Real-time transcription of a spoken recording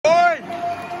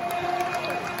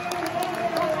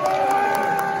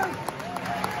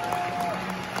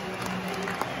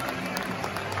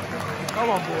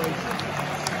on, boys.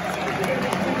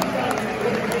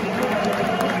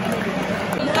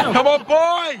 Come on,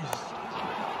 boys.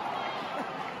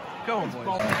 Come on,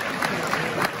 boys.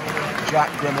 Jack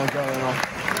Grimmer going off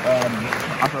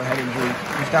after a head injury.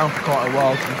 He's down for quite a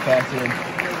while, to be fair to him.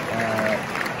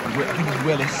 I think it's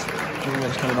Willis. Jimmy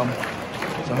Willis coming on.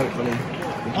 So hopefully...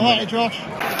 Alright, Josh.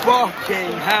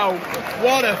 Fucking hell.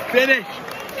 What a finish.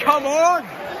 Come on.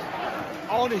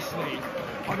 Honestly,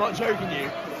 I'm not joking you.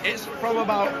 It's from the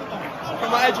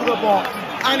edge of the box.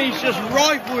 And he's just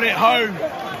rifled it home.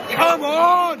 Come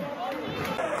on.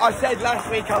 I said last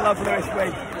week I love Lewis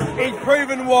Wing. He's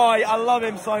proven why I love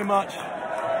him so much.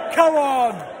 Come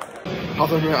on!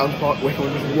 Halfway through at Park,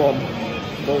 Wycombe just won.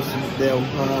 Bolton 0.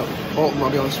 Bolton,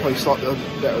 I'll be honest, probably slightly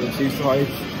better of the two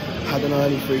sides. Had an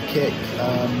early free kick,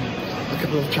 a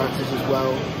couple of chances as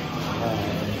well.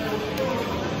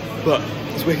 But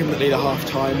it's Wycombe that lead at half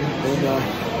time. And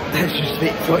let's just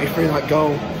floating through that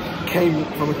goal. Came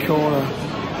from a corner.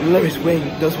 Lewis Wing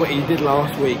does what he did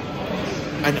last week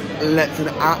and lets an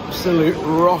absolute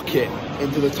rocket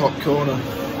into the top corner.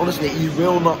 Honestly, you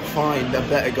will not find a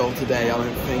better goal today, I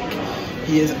don't think.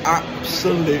 He has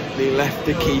absolutely left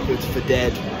the keepers for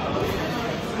dead.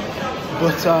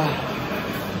 But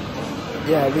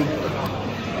yeah,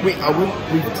 we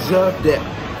deserved it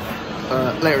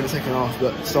later in the second half,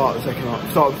 but start of the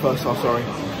first half, sorry.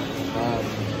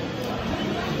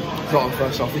 Start of the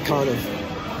first half, we kind of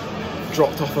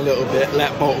dropped off a little bit,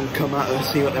 let Bolton come at us,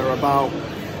 see what they were about.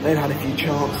 They'd had a few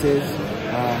chances,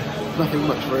 nothing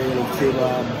much really to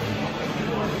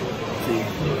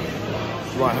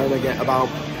write home again about.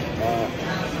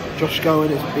 Josh Gowan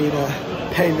has been a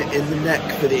pain in the neck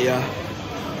for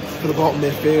the Bolton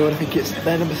midfield. I think it's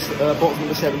their Bolton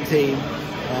number 17.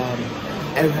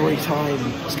 Every time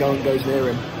Scowen goes near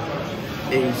him,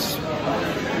 he's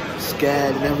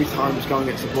scared, and every time Scowen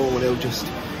gets the ball, he'll just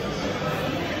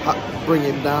bring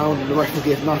him down, and the rest will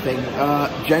give nothing.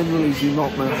 Generally do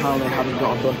not know how they haven't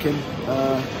got a booking.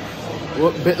 A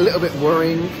little bit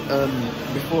worrying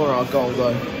before our goal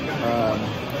though,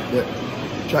 that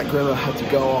Jack Grimmer had to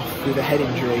go off with a head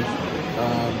injury.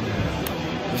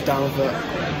 Was down for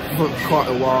quite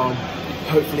a while.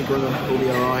 Hopefully Grimmer will be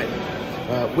alright.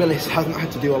 Willis hasn't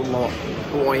had to do a lot,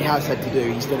 but what he has had to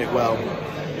do, he's done it well.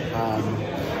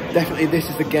 Definitely this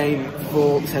is the game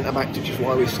for the centre-back, which is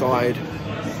why we started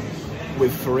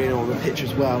with Farina on the pitch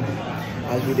as well,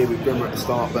 as we did with Grimmer at the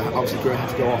start, but obviously Grimmer had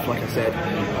to go off, like I said.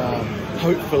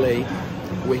 Hopefully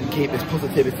we can keep this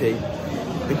positivity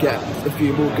and get a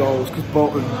few more goals, because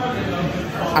Bolton,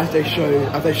 as they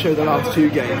showed the last two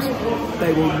games,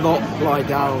 they will not lie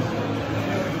down.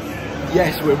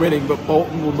 Yes, we're winning, but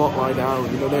Bolton will not lie down.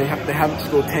 You know, they haven't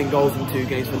scored 10 goals in 2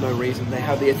 games for no reason. They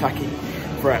have the attacking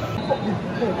threat.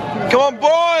 Come on,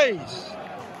 boys!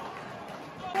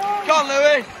 Come on,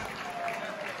 Lewis!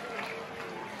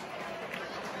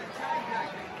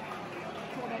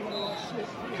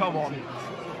 Come on.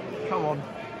 Come on.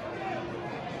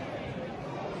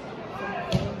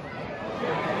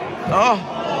 Oh!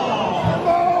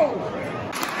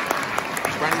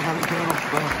 Brandon hasn't turned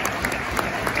off there.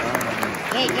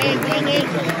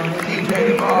 TJ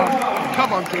Bar.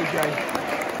 Come on, TJ.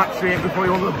 Actually, it was probably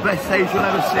one of the best saves you'll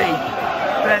ever see.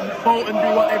 Then Bolton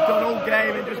do what they've done all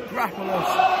game and just grapple us.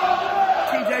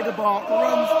 TJ DeBark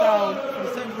runs down to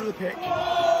the centre of the pitch.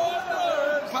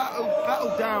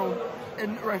 Battle down,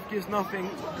 and the ref gives nothing.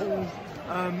 The ball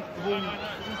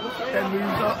then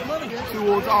moves up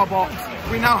towards our box.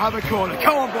 We now have a corner.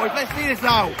 Come on, boys, let's see this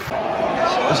out.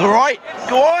 It's alright.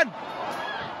 Go on.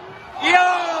 Yeah,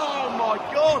 oh my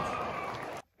God.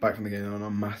 Back from the game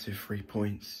on massive 3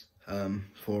 points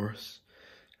for us.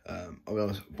 I'll be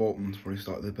honest, Bolton's probably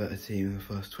started the better team in the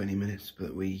first 20 minutes,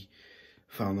 but we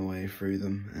found the way through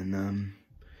them, and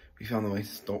we found the way to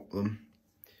stop them.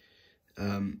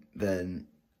 Then,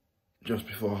 just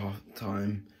before half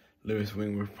time, Lewis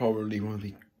Wing was probably one of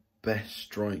the best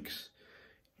strikes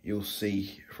you'll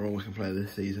see from a Wycombe player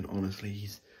this season. Honestly,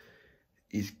 he's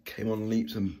come on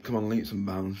leaps and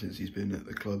bounds since he's been at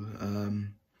the club.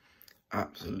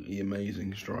 Absolutely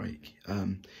amazing strike.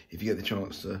 If you get the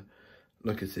chance to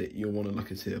look at it, you'll want to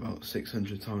look at it about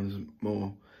 600 times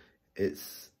more.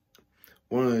 It's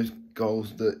one of those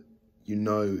goals that you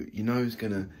know he's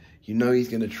gonna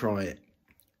try it,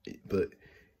 but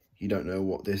you don't know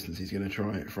what distance he's gonna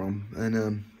try it from.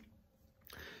 And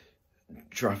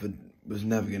Trafford was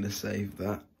never gonna save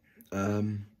that.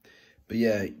 But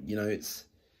yeah, you know,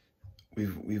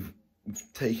 we've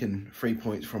taken 3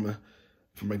 points from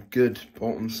a good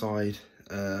Bolton side,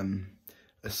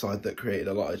 a side that created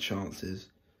a lot of chances,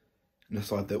 and a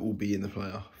side that will be in the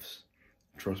playoffs.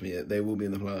 trust me, they will be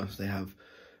in the playoffs. They have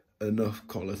enough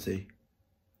quality.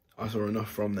 I saw enough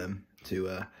from them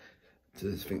to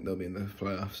think they'll be in the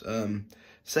playoffs.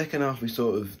 Second half, we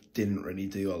sort of didn't really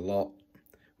do a lot.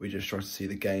 We just tried to see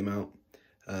the game out.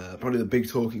 Probably the big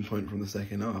talking point from the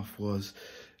second half was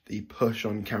the push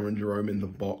on Cameron Jerome in the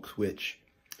box, which,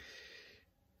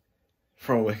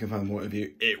 from a Wycombe fan point of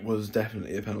view, it was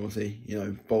definitely a penalty. You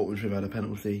know, Bolton should have had a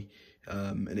penalty,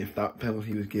 and if that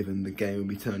penalty was given, the game would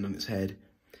be turned on its head.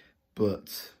 But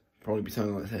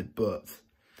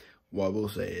what I will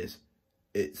say is,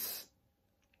 it's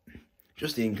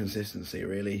just the inconsistency,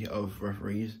 really, of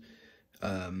referees.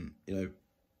 You know,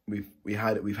 we've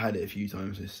had it a few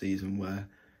times this season where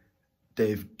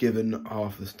they've given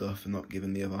half the stuff and not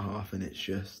given the other half, and it's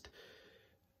just,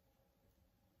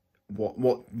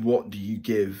 what do you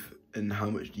give and how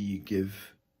much do you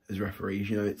give as referees?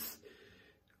 You know, it's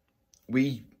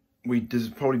we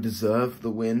probably deserve the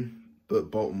win,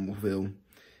 but Bolton will feel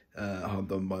hard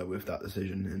done by with that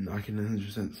decision, and I can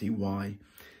 100% see why.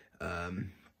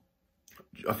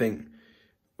 I think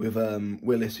with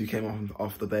Willis, who came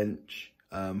off the bench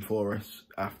for us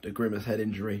after Grimmer's head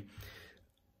injury,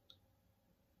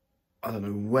 I don't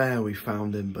know where we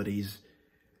found him, but he's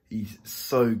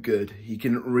so good. He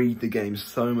can read the game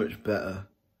so much better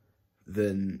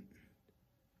than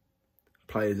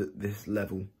players at this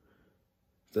level,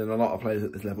 than a lot of players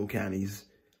at this level can. He's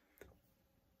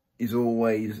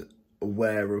always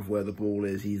aware of where the ball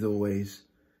is. He's always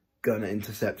going to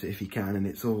intercept it if he can, and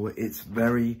it's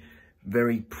very,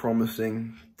 very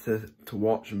promising to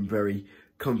watch and very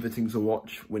comforting to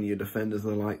watch when your defenders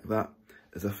are like that.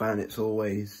 As a fan, he'll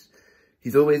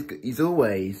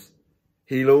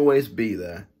always be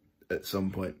there at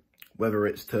some point, whether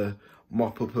it's to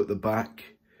mop up at the back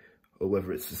or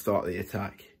whether it's to start the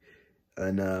attack.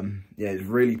 And yeah, it's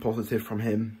really positive from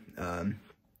him.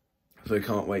 So I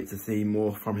can't wait to see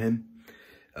more from him.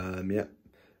 Yeah.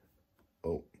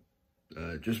 Oh,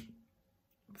 just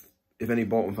if any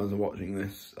Bolton fans are watching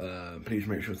this, please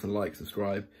make sure to like,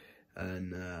 subscribe,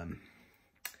 and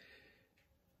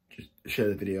just share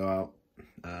the video out.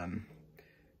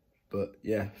 But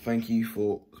yeah, thank you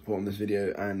for supporting this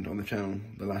video and on the channel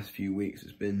the last few weeks.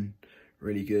 It's been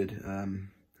really good and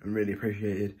really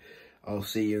appreciated. I'll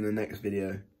see you in the next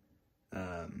video.